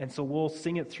so we'll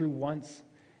sing it through once.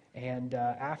 And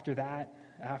after that,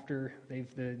 after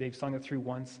they've sung it through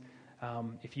once,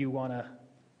 if you want to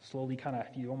slowly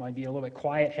if you don't mind being a little bit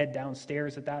quiet, head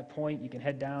downstairs at that point. You can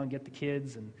head down, get the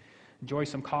kids, and enjoy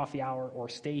some coffee hour, or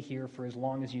stay here for as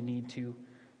long as you need to.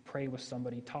 Pray with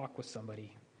somebody, talk with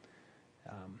somebody.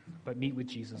 But meet with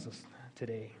Jesus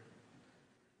today.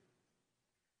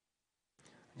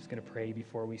 I'm just going to pray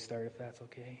before we start, if that's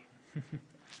okay.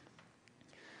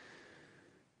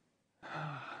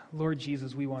 Lord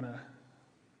Jesus, we want to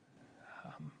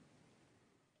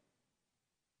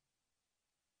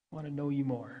know You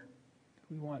more.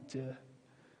 We want to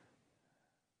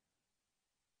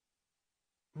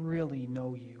really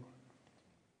know You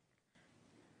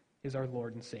as our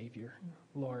Lord and Savior,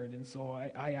 Lord. And so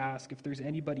I ask if there's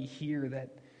anybody here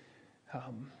that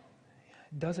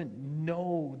doesn't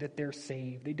know that they're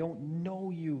saved, they don't know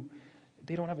You,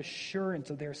 they don't have assurance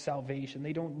of their salvation,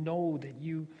 they don't know that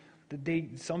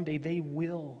someday they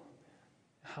will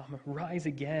rise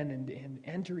again and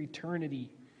enter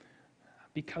eternity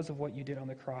because of what You did on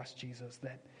the cross, Jesus,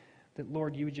 that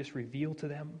Lord, You would just reveal to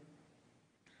them,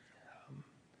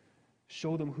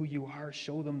 show them who You are,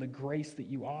 show them the grace that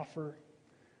You offer,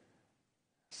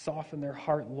 soften their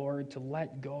heart, Lord, to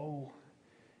let go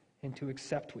and to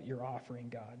accept what You're offering,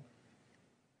 God.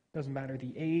 Doesn't matter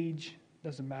the age,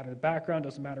 doesn't matter the background,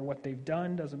 doesn't matter what they've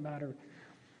done, doesn't matter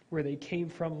where they came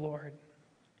from, Lord.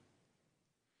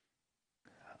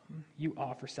 You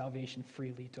offer salvation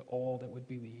freely to all that would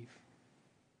believe.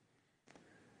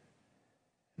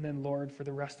 And then, Lord, for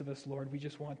the rest of us, Lord, we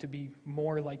just want to be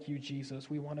more like You, Jesus.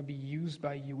 We want to be used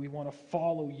by You. We want to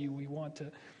follow You. We want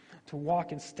to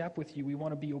walk in step with You. We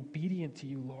want to be obedient to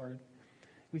You, Lord.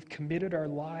 We've committed our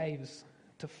lives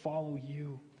to follow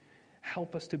You.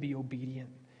 Help us to be obedient.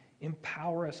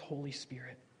 Empower us, Holy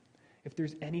Spirit. If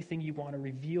there's anything You want to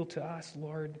reveal to us,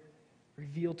 Lord,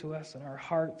 reveal to us in our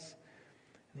hearts,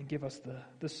 and then give us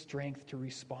the strength to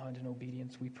respond in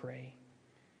obedience, we pray.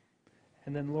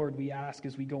 And then, Lord, we ask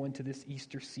as we go into this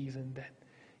Easter season that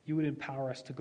you would empower us to go